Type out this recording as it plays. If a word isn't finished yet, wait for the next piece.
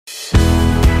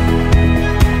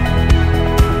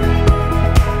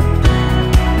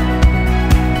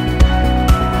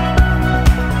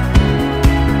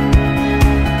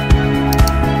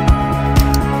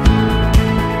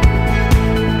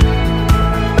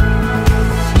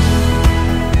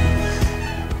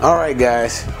All right,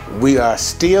 guys, we are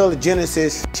still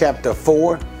Genesis chapter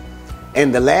 4.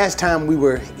 And the last time we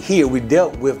were here, we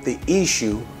dealt with the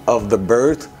issue of the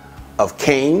birth of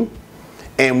Cain.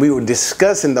 And we were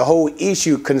discussing the whole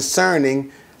issue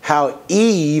concerning how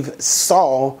Eve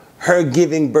saw her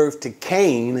giving birth to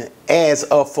Cain as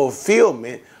a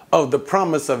fulfillment of the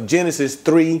promise of Genesis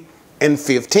 3 and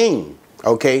 15.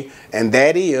 Okay, and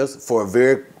that is, for a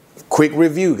very quick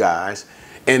review, guys,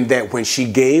 and that when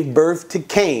she gave birth to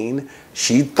Cain,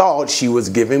 she thought she was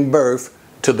giving birth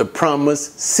to the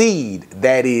promised seed,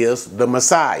 that is, the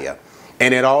Messiah.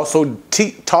 And it also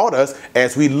taught us,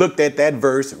 as we looked at that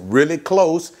verse really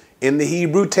close in the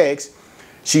Hebrew text,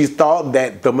 she thought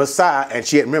that the Messiah, and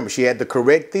she had the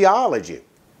correct theology.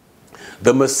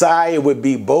 The Messiah would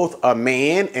be both a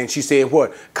man, and she said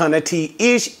what? Kanati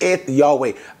ish et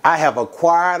Yahweh. I have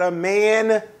acquired a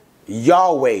man,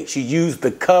 Yahweh. She used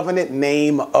the covenant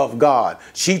name of God.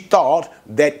 She thought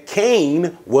that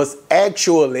Cain was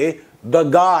actually the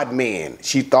God man.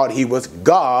 She thought he was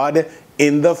God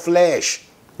in the flesh.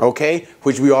 Okay,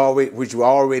 which we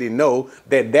already know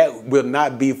that will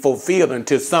not be fulfilled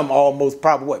until some almost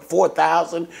probably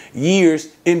 4,000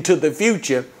 years into the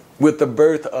future, with the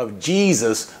birth of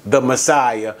Jesus, the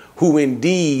Messiah, who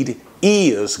indeed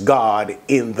is God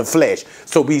in the flesh.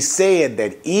 So we said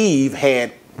that Eve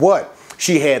had what?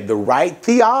 She had the right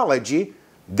theology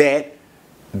that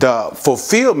the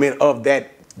fulfillment of that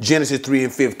Genesis 3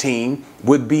 and 15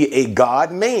 would be a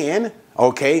God man,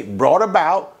 okay, brought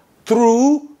about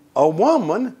through a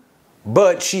woman,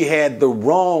 but she had the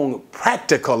wrong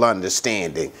practical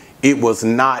understanding. It was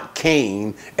not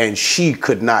Cain, and she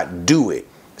could not do it.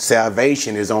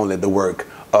 Salvation is only the work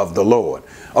of the Lord.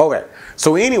 Okay,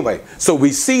 so anyway, so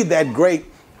we see that great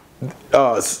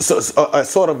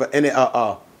sort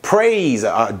of praise,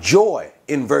 joy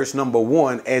in verse number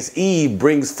 1 as Eve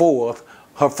brings forth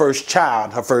her first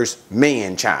child, her first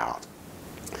man child.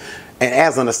 And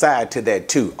as an aside to that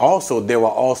too, also there were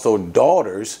also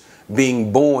daughters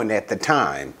being born at the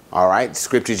time. All right,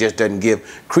 Scripture just doesn't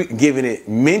giving it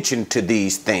mention to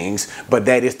these things, but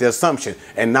that is the assumption.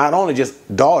 And not only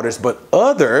just daughters, but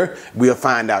we'll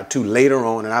find out too later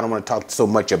on, and I don't want to talk so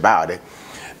much about it.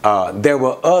 There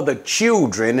were other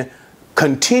children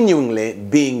continually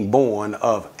being born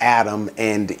of Adam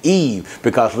and Eve,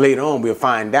 because later on we'll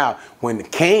find out when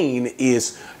Cain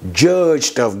is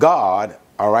judged of God.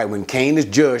 All right, when Cain is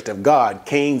judged of God,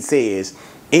 Cain says,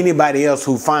 anybody else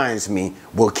who finds me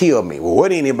will kill me. Well,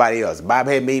 what anybody else? The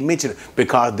Bible had made mention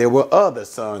because there were other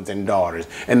sons and daughters.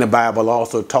 And the Bible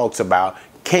also talks about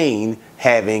Cain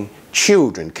having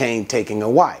children, Cain taking a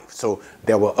wife. So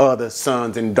there were other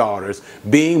sons and daughters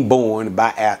being born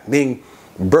being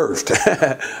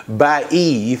birthed by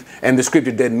Eve. And the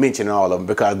Scripture doesn't mention all of them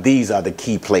because these are the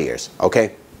key players.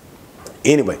 Okay.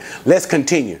 Anyway, let's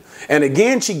continue. And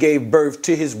again, she gave birth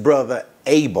to his brother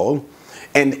Abel.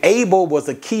 And Abel was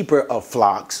a keeper of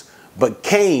flocks, but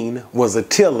Cain was a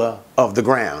tiller of the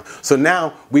ground. So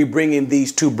now we bring in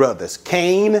these two brothers,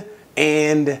 Cain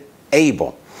and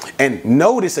Abel. And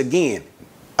notice again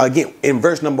in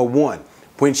verse number 1,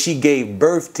 when she gave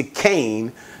birth to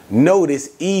Cain,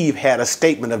 notice Eve had a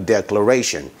statement of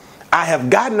declaration. I have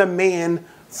gotten a man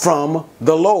from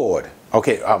the Lord.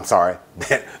 Okay, I'm sorry.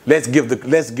 Let's give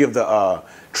the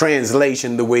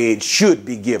translation the way it should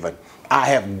be given. I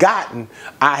have gotten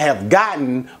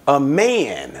a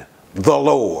man, the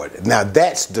Lord. Now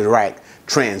that's the right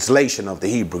translation of the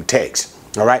Hebrew text.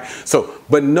 All right. So,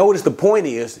 but notice the point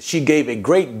is she gave a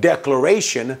great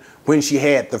declaration when she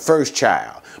had the first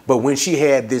child. But when she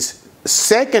had this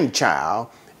second child,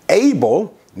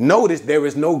 Abel, notice there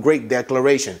is no great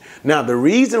declaration. Now, the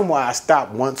reason why I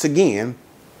stopped once again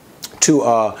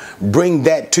to bring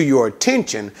that to your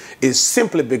attention is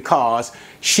simply because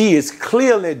she is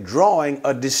clearly drawing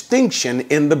a distinction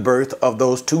in the birth of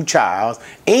those two childs.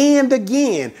 And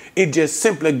again, it just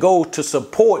simply goes to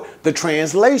support the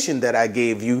translation that I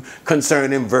gave you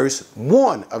concerning verse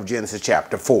 1 of Genesis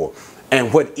chapter 4.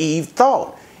 And what Eve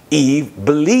thought. Eve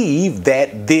believed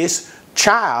that this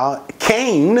child,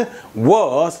 Cain,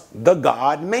 was the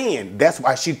God man. That's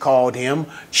why she called him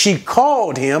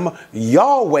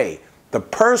Yahweh, the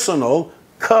personal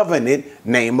covenant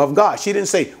name of God. She didn't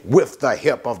say with the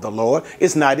help of the Lord.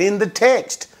 It's not in the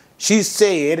text. She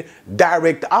said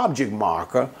direct object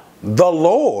marker, the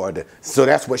Lord. So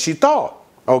that's what she thought.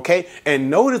 Okay.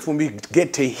 And notice when we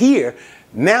get to here,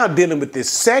 now dealing with this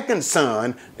second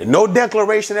son, no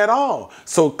declaration at all.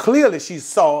 So clearly she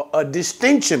saw a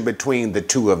distinction between the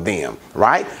two of them,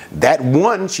 right? That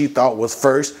one she thought was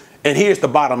first. And here's the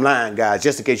bottom line, guys,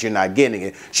 just in case you're not getting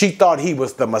it. She thought he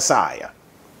was the Messiah.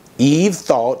 Eve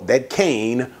thought that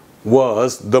Cain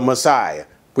was the Messiah,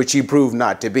 which he proved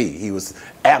not to be. He was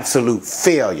absolute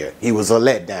failure. He was a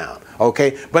letdown.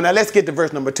 Okay, but now let's get to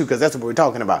verse number 2, because that's what we're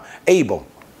talking about. Abel.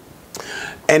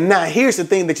 And now here's the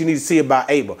thing that you need to see about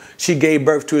Abel. She gave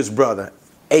birth to his brother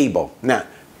Abel. Now,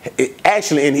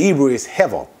 actually in Hebrew is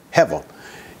Hevel. Hevel.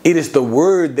 It is the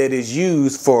word that is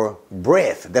used for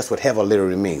breath. That's what Hevel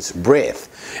literally means, breath.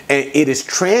 And it is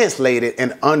translated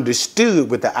and understood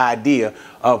with the idea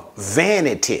of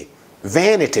vanity.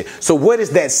 Vanity. So what is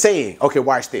that saying? Okay,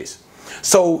 watch this.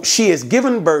 So she has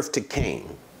given birth to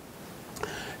Cain.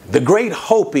 The great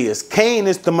hope is Cain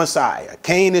is the Messiah.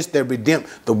 Cain is the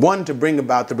one to bring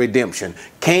about the redemption.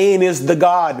 Cain is the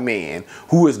God-man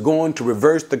who is going to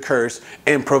reverse the curse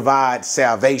and provide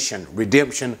salvation,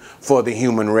 redemption for the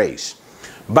human race.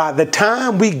 By the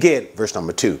time we get, verse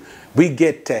number 2, we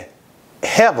get to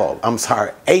Abel.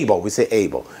 We say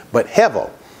Abel, but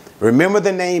Hevel. Remember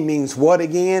the name means what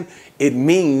again? It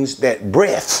means that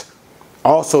breath.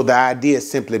 Also, the idea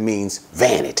simply means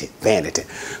vanity, vanity.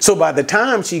 So by the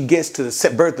time she gets to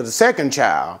the birth of the second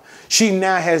child, she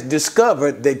now has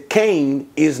discovered that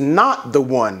Cain is not the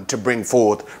one to bring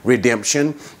forth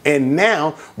redemption. And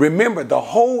now, remember, the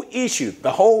whole issue,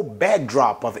 the whole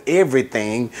backdrop of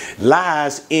everything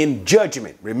lies in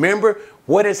judgment. Remember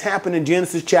what has happened in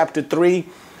Genesis chapter 3?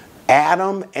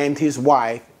 Adam and his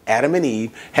wife, Adam and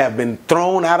Eve, have been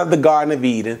thrown out of the Garden of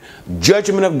Eden.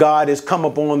 Judgment of God has come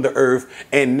upon the earth,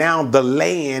 and now the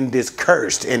land is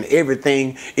cursed and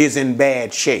everything is in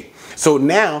bad shape. So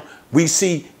now we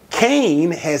see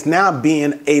Cain has now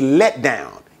been a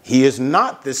letdown. He is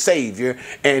not the Savior,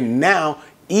 and now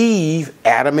Eve,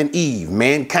 Adam and Eve,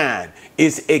 mankind,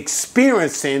 is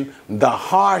experiencing the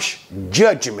harsh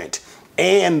judgment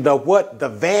and the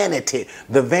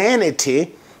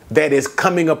vanity that is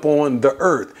coming upon the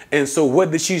earth. And so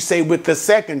what did she say with the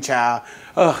second child?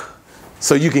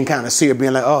 So you can kind of see her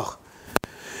being like,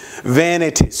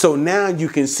 vanity. So now you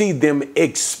can see them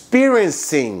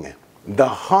experiencing the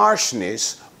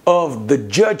harshness of the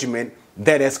judgment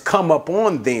that has come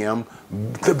upon them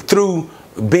through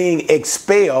being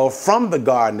expelled from the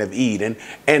Garden of Eden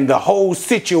and the whole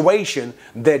situation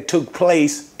that took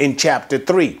place in chapter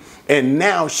 3. And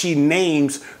now she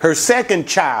names her second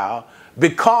child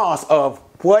because of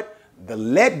what? The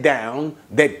letdown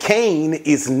that Cain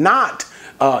is not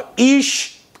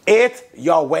Ish Et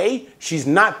Yahweh. She's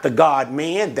not the God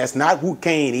man. That's not who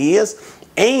Cain is.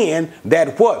 And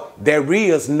that what? There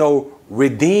is no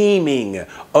redeeming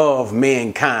of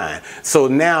mankind. So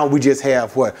now we just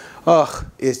have what?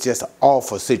 It's just an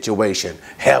awful situation.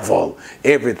 Hevel.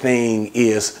 Everything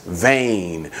is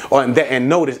vain. And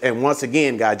notice, and once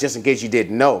again, guys, just in case you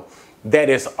didn't know, that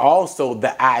is also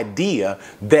the idea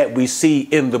that we see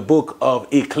in the book of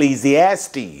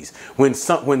Ecclesiastes when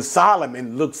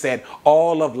Solomon looks at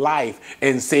all of life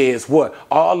and says what?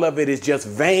 All of it is just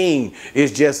vain.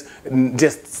 It's just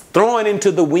thrown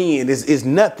into the wind. Is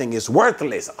nothing. It's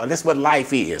worthless. That's what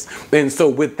life is. And so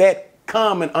with that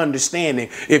common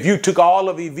understanding, if you took all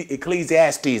of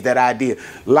Ecclesiastes, that idea,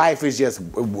 life is just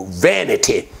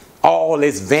vanity. All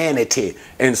is vanity.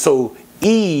 And so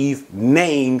Eve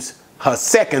names her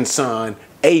second son,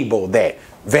 Abel, that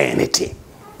vanity.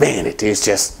 Vanity is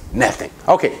just nothing.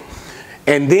 Okay.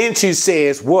 And then she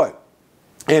says what?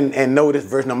 And notice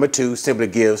verse number 2 simply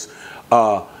gives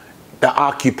the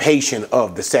occupation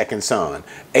of the second son.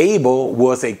 Abel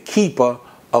was a keeper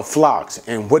of flocks.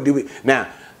 And what do we... Now,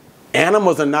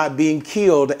 animals are not being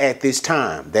killed at this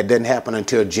time. That doesn't happen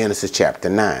until Genesis chapter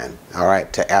 9. All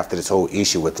right. To after this whole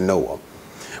issue with Noah.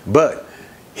 But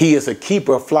he is a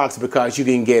keeper of flocks because you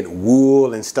can get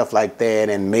wool and stuff like that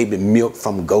and maybe milk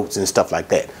from goats and stuff like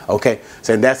that. Okay,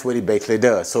 so that's what he basically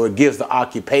does. So it gives the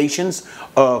occupations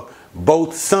of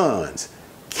both sons.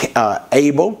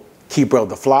 Abel, keeper of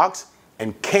the flocks,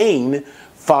 and Cain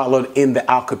followed in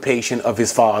the occupation of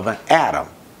his father Adam.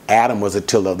 Adam was a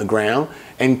tiller of the ground,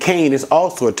 and Cain is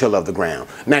also a tiller of the ground.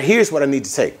 Now here's what I need to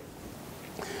say.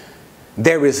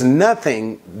 There is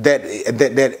nothing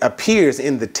that appears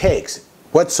in the text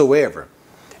whatsoever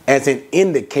as an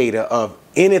indicator of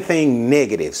anything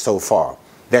negative so far.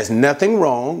 There's nothing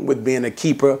wrong with being a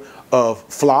keeper of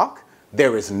flock.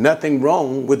 There is nothing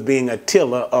wrong with being a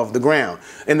tiller of the ground.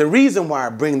 And the reason why I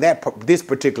bring this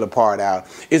particular part out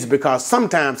is because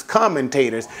sometimes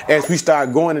commentators, as we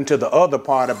start going into the other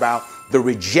part about the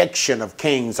rejection of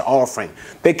Cain's offering,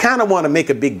 they kind of want to make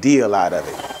a big deal out of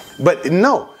it. But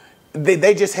no,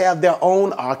 they just have their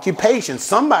own occupation.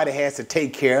 Somebody has to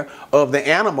take care of the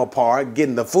animal part,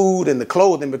 getting the food and the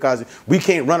clothing, because we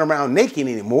can't run around naked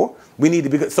anymore. We need to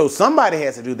be, so somebody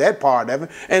has to do that part of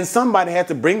it, and somebody has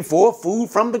to bring forth food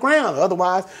from the ground.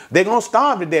 Otherwise, they're going to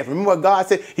starve to death. Remember what God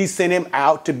said? He sent him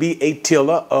out to be a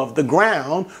tiller of the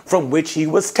ground from which he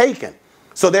was taken.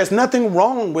 So there's nothing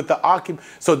wrong with the occupation.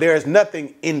 So there's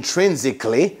nothing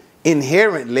intrinsically,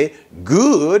 inherently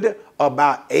good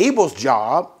about Abel's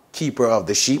job, keeper of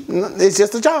the sheep. It's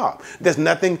just a job. There's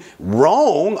nothing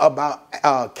wrong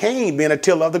about Cain being a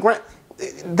tiller of the ground.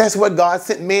 That's what God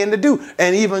sent man to do.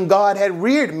 And even God had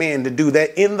reared man to do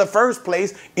that in the first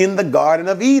place in the Garden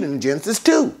of Eden, Genesis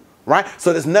 2. Right?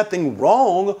 So there's nothing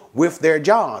wrong with their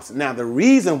jobs. Now, the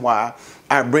reason why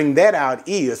I bring that out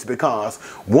is because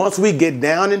once we get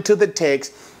down into the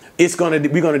text, we're going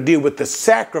to deal with the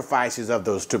sacrifices of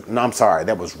those two. No, I'm sorry,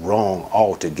 that was wrong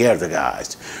altogether,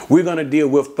 guys. We're going to deal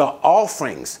with the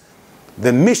offerings,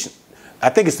 the mission. I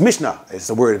think it's Mishnah is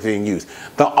the word being used.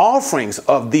 The offerings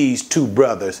of these two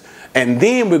brothers. And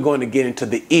then we're going to get into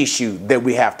the issue that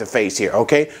we have to face here.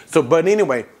 Okay. So, but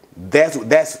anyway,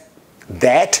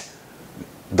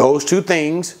 those two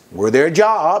things were their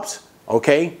jobs.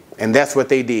 Okay. And that's what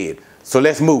they did. So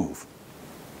let's move.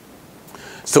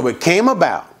 So it came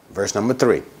about, verse number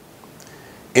 3,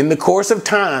 in the course of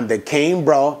time that Cain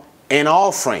brought an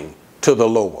offering to the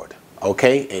Lord.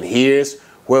 Okay. And here's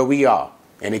where we are.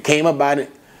 And it came about it,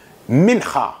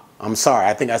 Mincha. I'm sorry,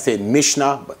 I think I said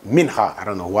Mishnah, but Mincha. I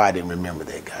don't know why I didn't remember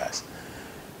that, guys.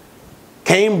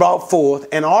 Cain brought forth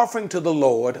an offering to the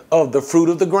Lord of the fruit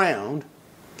of the ground.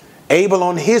 Abel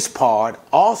on his part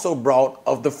also brought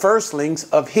of the firstlings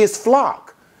of his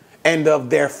flock and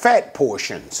of their fat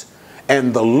portions.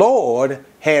 And the Lord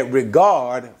had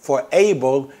regard for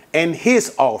Abel and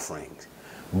his offerings.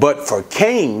 But for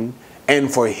Cain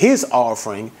and for his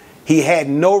offering, he had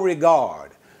no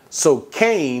regard. So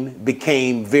Cain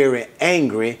became very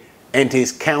angry and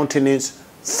his countenance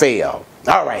fell.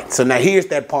 All right, so now here's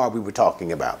that part we were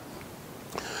talking about.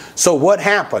 So what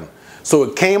happened? So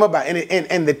it came about,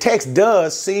 and the text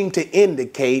does seem to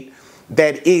indicate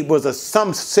that it was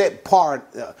some set point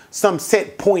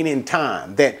in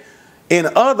time. That, in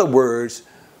other words,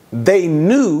 they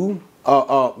knew.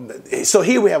 So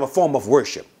here we have a form of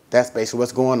worship. That's basically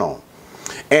what's going on.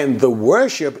 And the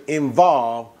worship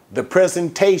involved the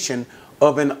presentation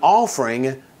of an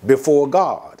offering before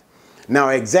God. Now,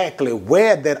 exactly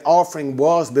where that offering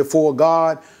was before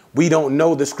God, we don't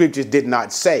know. The scriptures did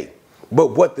not say.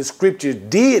 But what the scriptures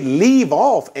did leave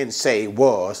off and say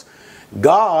was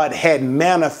God had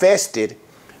manifested,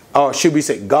 or should we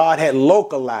say God had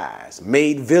localized,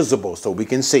 made visible so we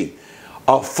can see,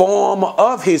 a form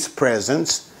of his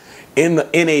presence in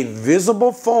a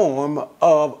visible form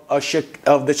of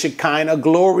the Shekinah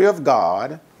glory of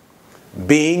God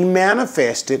being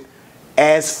manifested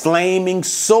as flaming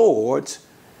swords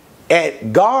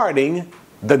at guarding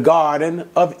the Garden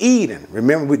of Eden.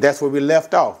 Remember, that's where we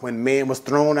left off. When man was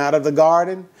thrown out of the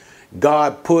garden,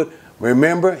 God put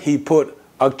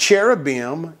a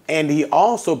cherubim, and he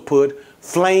also put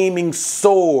flaming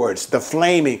swords,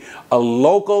 a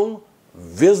local,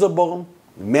 visible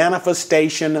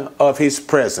manifestation of his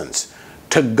presence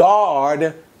to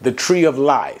guard the tree of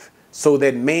life so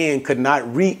that man could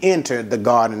not re-enter the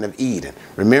Garden of Eden.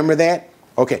 Remember that?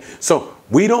 Okay, so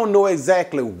we don't know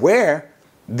exactly where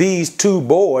these two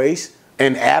boys,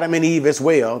 and Adam and Eve as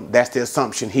well, that's the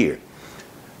assumption here,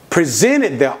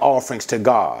 presented their offerings to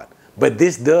God. But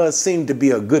this does seem to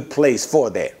be a good place for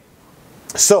that.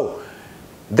 So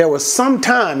there was some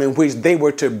time in which they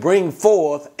were to bring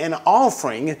forth an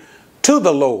offering to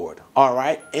the Lord. All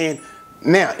right. And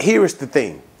now here is the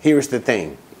thing.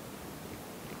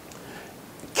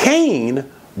 Cain,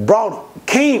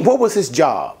 what was his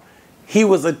job? He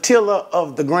was a tiller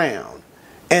of the ground.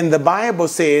 And the Bible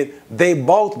said they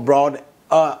both brought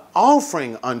an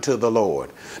offering unto the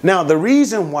Lord. Now, the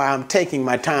reason why I'm taking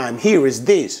my time here is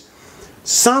this.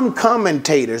 Some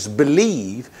commentators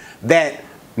believe that,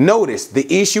 notice,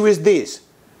 the issue is this.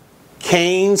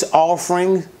 Cain's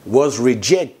offering was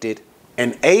rejected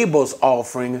and Abel's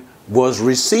offering was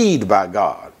received by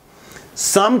God.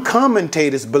 Some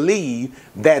commentators believe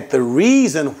that the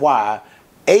reason why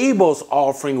Abel's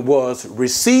offering was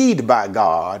received by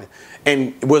God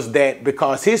and was that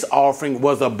because his offering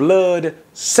was a blood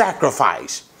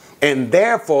sacrifice, and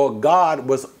therefore God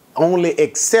was only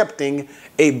accepting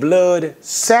a blood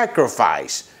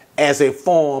sacrifice as a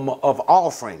form of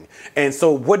offering. And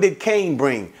so what did Cain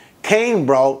bring? Cain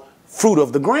brought fruit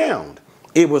of the ground.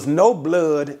 It was no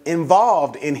blood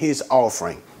involved in his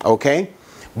offering. Okay.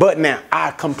 But now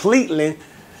I completely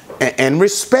and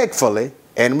respectfully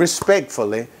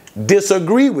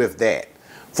disagree with that,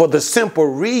 for the simple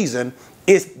reason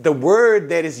is the word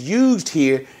that is used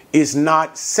here is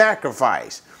not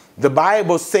sacrifice. The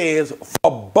Bible says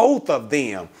for both of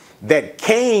them that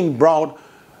Cain brought,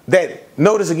 that,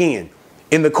 notice again,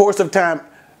 in the course of time,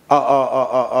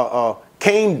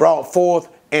 Cain brought forth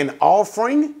an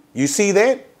offering. You see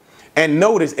that? And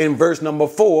notice in verse number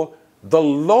 4, the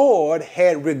Lord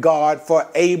had regard for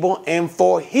Abel and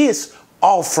for his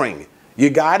offering. You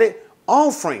got it?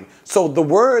 Offering. So the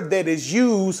word that is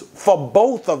used for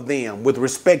both of them with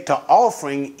respect to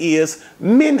offering is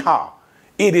minha.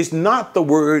 It is not the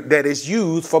word that is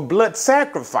used for blood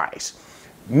sacrifice.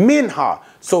 Minha.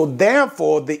 So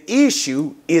therefore the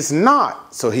issue is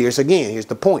not, so here's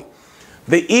the point.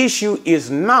 The issue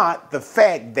is not the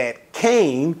fact that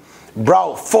Cain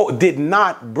did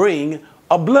not bring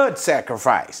a blood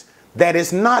sacrifice. That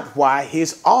is not why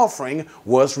his offering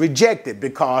was rejected,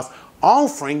 because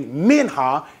offering,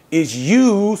 minha, is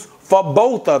used for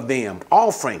both of them.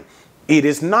 Offering. It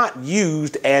is not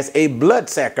used as a blood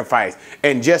sacrifice.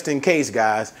 And just in case,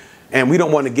 guys, and we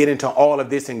don't want to get into all of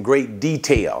this in great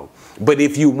detail, but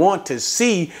if you want to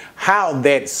see how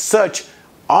that such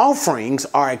offerings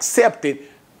are accepted,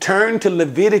 turn to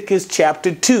Leviticus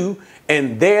chapter 2,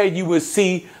 and there you will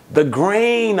see the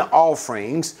grain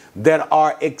offerings that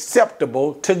are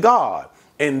acceptable to God.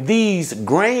 And these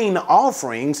grain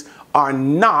offerings are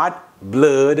not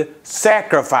blood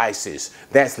sacrifices.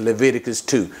 That's Leviticus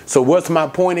 2. So what's my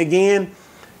point again?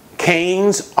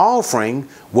 Cain's offering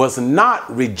was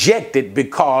not rejected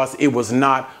because it was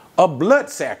not a blood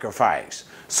sacrifice.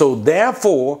 So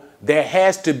therefore, there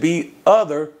has to be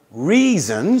other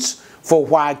reasons for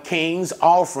why Cain's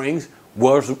offerings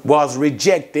was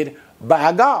rejected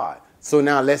by God. So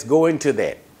now let's go into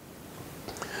that.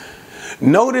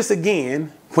 Notice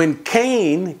again, when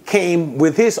Cain came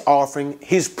with his offering,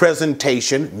 his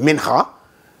presentation, minha,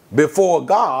 before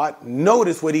God,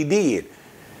 notice what he did.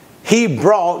 He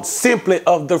brought simply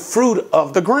of the fruit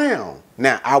of the ground.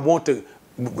 Now,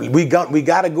 we got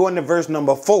to go into verse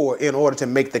number 4 in order to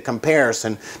make the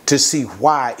comparison to see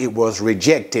why it was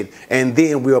rejected. And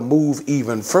then we'll move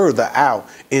even further out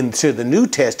into the New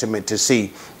Testament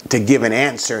to give an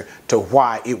answer to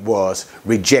why it was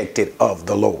rejected of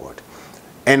the Lord.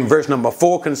 And verse number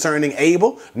 4 concerning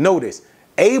Abel, notice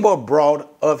Abel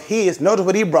brought of his, notice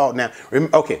what he brought now.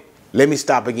 Okay, let me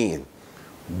stop again.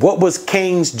 What was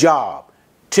Cain's job?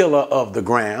 Tiller of the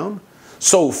ground.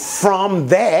 So from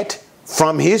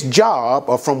his job,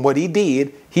 or from what he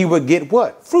did, he would get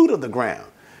what? Fruit of the ground.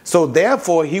 So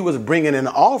therefore he was bringing an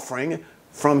offering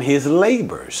from his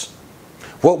labors.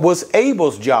 What was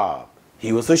Abel's job?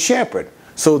 He was a shepherd.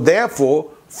 So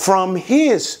therefore from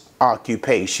his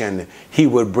occupation, he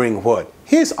would bring what?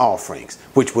 His offerings,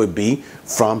 which would be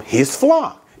from his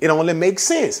flock. It only makes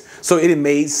sense. So it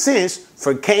made sense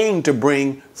for Cain to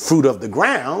bring fruit of the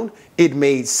ground. It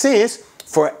made sense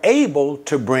for Abel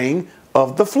to bring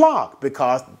of the flock,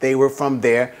 because they were from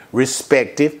their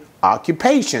respective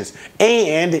occupations.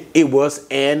 And it was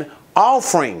an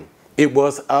offering. It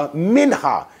was a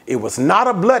minha. It was not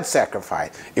a blood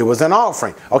sacrifice. It was an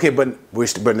offering. Okay, but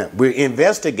we're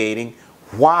investigating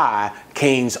why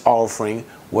Cain's offering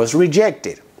was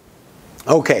rejected.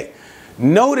 Okay,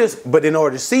 notice, but in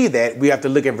order to see that, we have to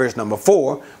look at verse number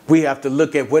 4. We have to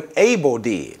look at what Abel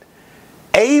did.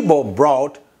 Abel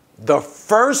brought the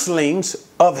firstlings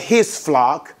of his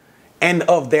flock and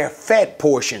of their fat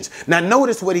portions. Now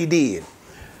notice what he did.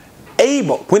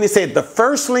 Abel, when he said the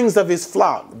firstlings of his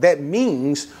flock, that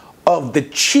means of the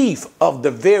chief, of the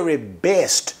very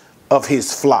best of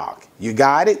his flock. You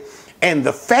got it? And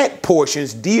the fat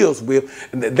portions deals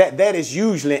with, that is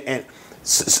usually and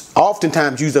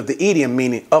oftentimes used of the idiom,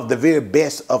 meaning of the very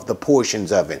best of the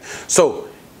portions of it. So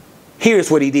here's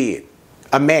what he did.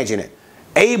 Imagine it.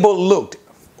 Abel looked,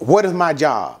 what is my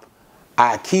job?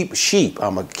 I keep sheep.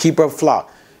 I'm a keeper of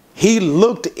flock. He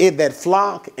looked at that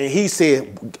flock and he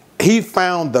said, he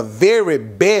found the very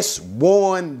best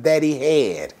one that he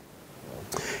had.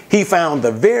 He found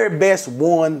the very best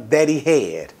one that he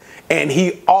had. And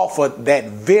he offered that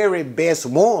very best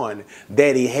one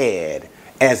that he had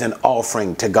as an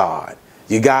offering to God.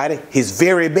 You got it? His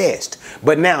very best.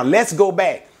 But now let's go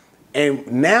back. And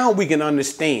now we can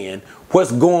understand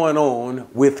what's going on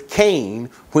with Cain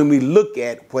when we look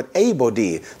at what Abel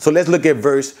did. So let's look at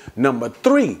verse number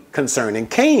 3 concerning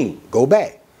Cain. Go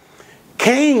back.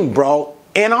 Cain brought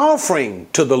an offering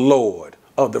to the Lord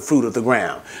of the fruit of the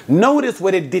ground. Notice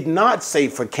what it did not say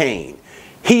for Cain.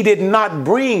 He did not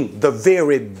bring the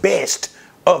very best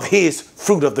of his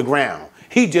fruit of the ground.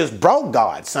 He just brought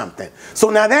God something. So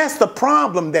now that's the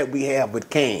problem that we have with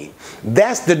Cain.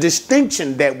 That's the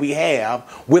distinction that we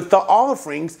have with the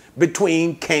offerings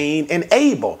between Cain and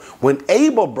Abel. When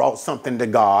Abel brought something to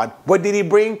God, what did he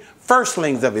bring?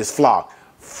 Firstlings of his flock.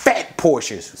 Fat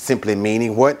portions, simply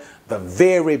meaning what? The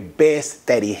very best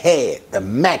that he had, the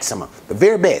maximum, the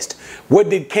very best. What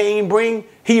did Cain bring?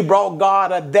 He brought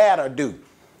God a that or do.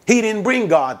 He didn't bring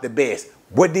God the best.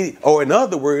 Or in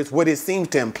other words, what it seems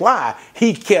to imply,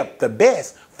 he kept the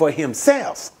best for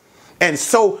himself. And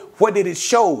so what did it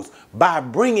show? By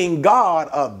bringing God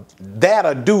a that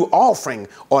or do offering,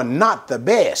 or not the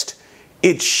best,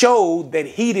 it showed that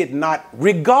he did not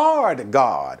regard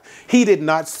God. He did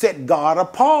not set God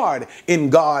apart in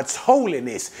God's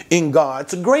holiness, in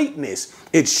God's greatness.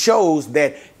 It shows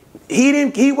that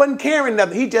he wasn't caring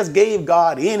nothing. He just gave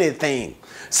God anything.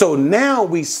 So now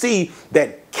we see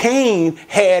that Cain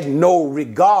had no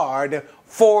regard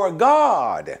for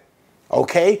God.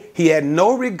 Okay, he had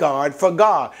no regard for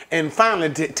God. And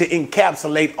finally, to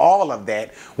encapsulate all of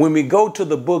that, when we go to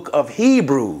the book of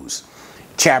Hebrews,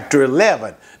 chapter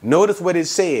 11, notice what it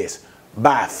says.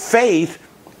 By faith,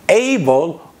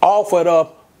 Abel offered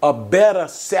up a better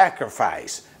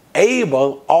sacrifice.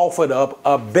 Abel offered up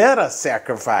a better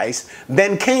sacrifice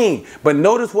than Cain. But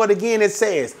notice what again it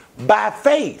says, by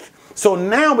faith. So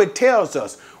now it tells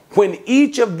us when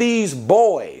each of these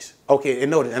boys, okay,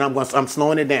 and notice, and I'm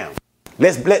slowing it down.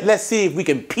 Let's see if we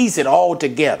can piece it all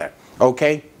together,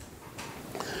 okay?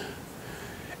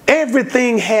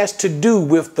 Everything has to do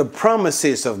with the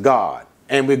promises of God.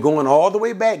 And we're going all the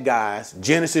way back, guys,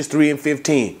 Genesis 3 and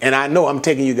 15. And I know I'm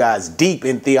taking you guys deep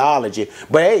in theology,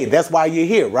 but hey, that's why you're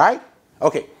here, right?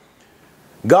 Okay.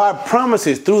 God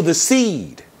promises through the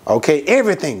seed, okay?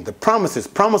 Everything, the promises,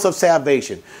 promise of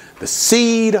salvation, the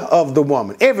seed of the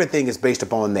woman, everything is based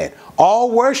upon that.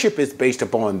 All worship is based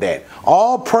upon that.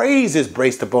 All praise is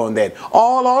based upon that.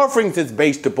 All offerings is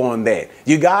based upon that.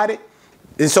 You got it?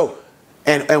 And so,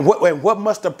 and what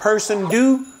must a person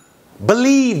do?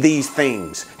 Believe these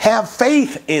things. Have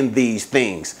faith in these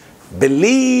things.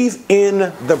 Believe in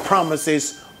the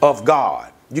promises of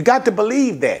God. You got to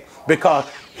believe that, because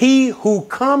he who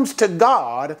comes to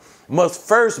God must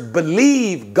first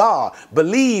believe God.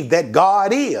 Believe that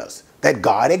God is, that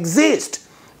God exists,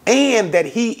 and that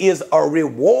he is a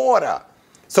rewarder.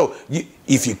 So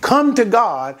if you come to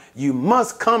God, you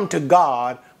must come to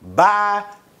God by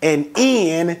and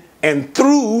in and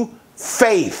through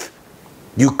faith.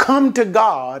 You come to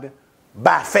God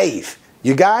by faith.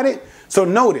 You got it? So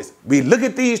notice, we look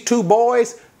at these two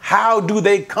boys. How do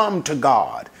they come to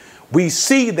God? We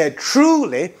see that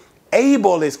truly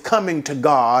Abel is coming to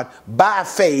God by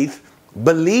faith,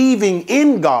 believing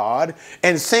in God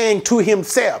and saying to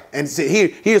himself, and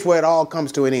here's where it all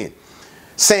comes to an end,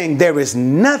 saying there is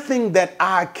nothing that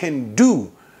I can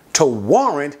do to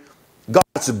warrant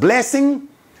God's blessing,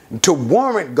 to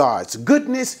warrant God's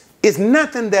goodness. It's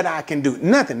nothing that I can do.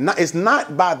 Nothing. It's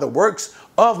not by the works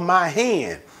of my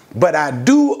hand. But I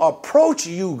do approach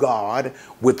you, God,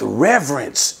 with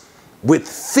reverence, with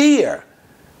fear,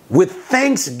 with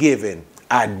thanksgiving.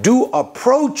 I do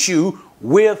approach you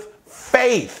with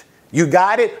faith. You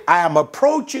got it? I am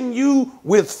approaching you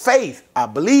with faith. I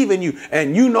believe in you.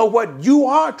 And you know what? You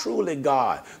are truly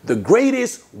God, the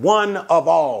greatest one of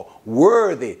all,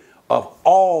 worthy of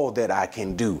all that I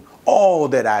can do, all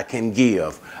that I can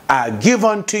give. I give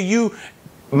unto you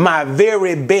my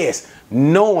very best,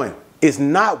 knowing it's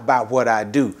not by what I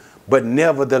do, but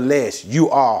nevertheless, you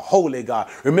are holy God.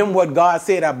 Remember what God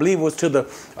said, I believe it was to the,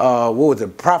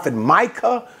 prophet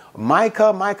Micah,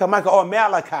 or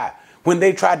Malachi, when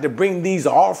they tried to bring these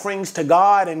offerings to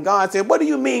God, and God said, what do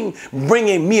you mean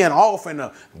bringing me an offering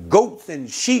of goats and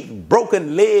sheep,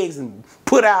 broken legs and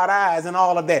put out eyes and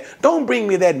all of that? Don't bring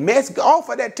me that mess.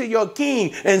 Offer that to your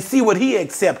king and see what he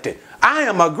accepted. I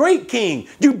am a great king.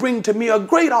 You bring to me a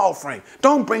great offering.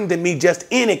 Don't bring to me just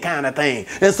any kind of thing.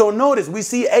 And so notice, we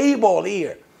see Abel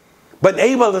here. But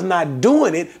Abel is not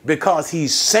doing it because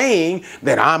he's saying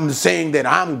that I'm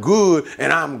good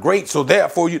and I'm great. So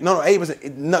therefore, Abel said,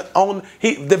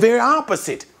 the very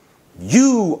opposite.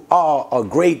 You are a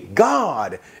great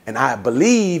God, and I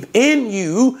believe in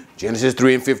you, Genesis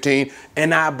 3 and 15,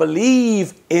 and I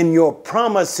believe in your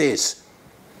promises.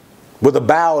 With a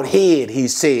bowed head, he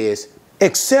says,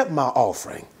 accept my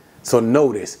offering. So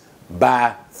notice,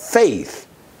 by faith,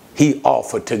 he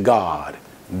offered to God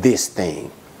this thing.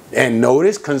 And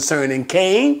notice concerning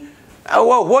Cain,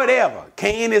 well, whatever.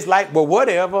 Cain is like, well,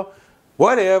 whatever.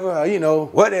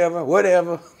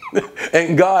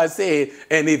 And God said,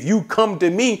 and if you come to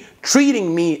me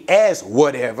treating me as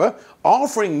whatever,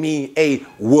 offering me a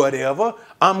whatever,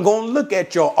 I'm going to look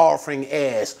at your offering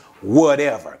as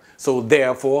whatever. So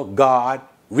therefore, God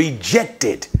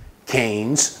rejected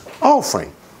Cain's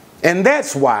offering. And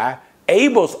that's why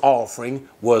Abel's offering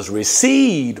was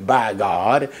received by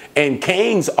God and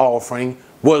Cain's offering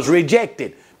was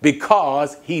rejected,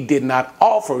 because he did not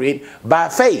offer it by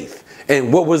faith.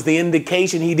 And what was the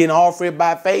indication he didn't offer it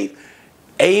by faith?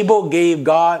 Abel gave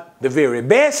God the very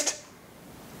best,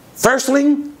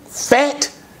 firstling,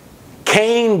 fat.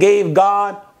 Cain gave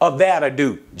God of that or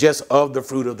do, just of the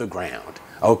fruit of the ground.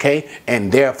 Okay?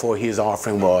 And therefore his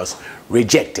offering was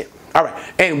rejected. All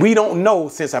right. And we don't know,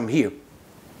 since I'm here,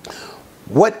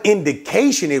 what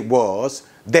indication it was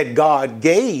that God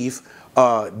gave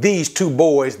these two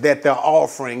boys that their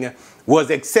offering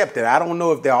was accepted. I don't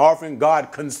know if their offering,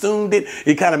 God consumed it.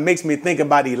 It kind of makes me think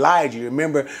about Elijah. You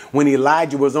remember when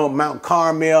Elijah was on Mount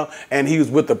Carmel and he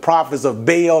was with the prophets of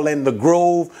Baal and the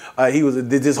grove. He was did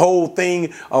this whole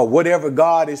thing, whatever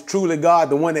God is truly God,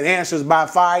 the one that answers by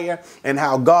fire, and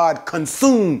how God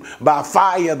consumed by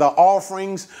fire the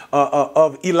offerings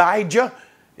of Elijah.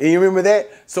 You remember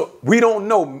that? So we don't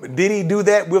know. Did he do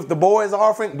that with the boys'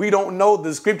 offering? We don't know.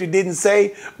 The scripture didn't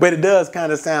say, but it does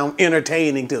kind of sound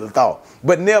entertaining to the thought.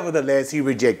 But nevertheless, he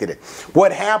rejected it.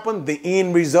 What happened? The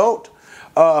end result?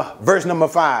 Verse number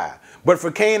 5. But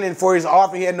for Cain and for his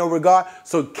offering he had no regard.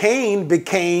 So Cain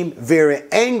became very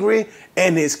angry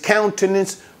and his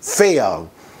countenance fell.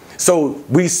 So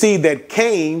we see that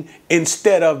Cain,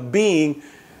 instead of being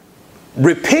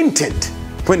repentant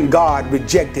when God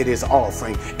rejected his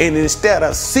offering, and instead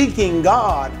of seeking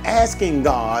God, asking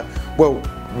God, well,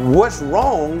 what's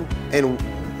wrong and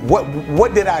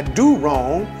what did I do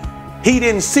wrong? He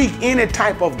didn't seek any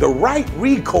type of the right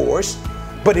recourse,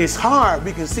 but his heart,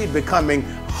 we can see, becoming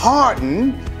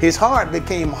hardened. His heart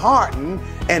became hardened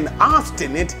and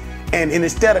obstinate, and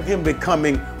instead of him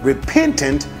becoming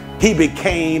repentant, he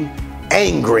became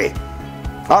angry.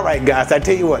 All right, guys, I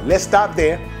tell you what, let's stop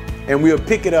there and we'll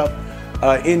pick it up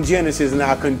in Genesis in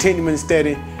our continuing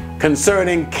study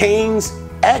concerning Cain's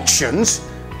actions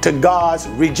to God's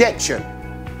rejection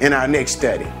in our next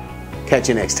study. Catch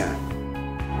you next time.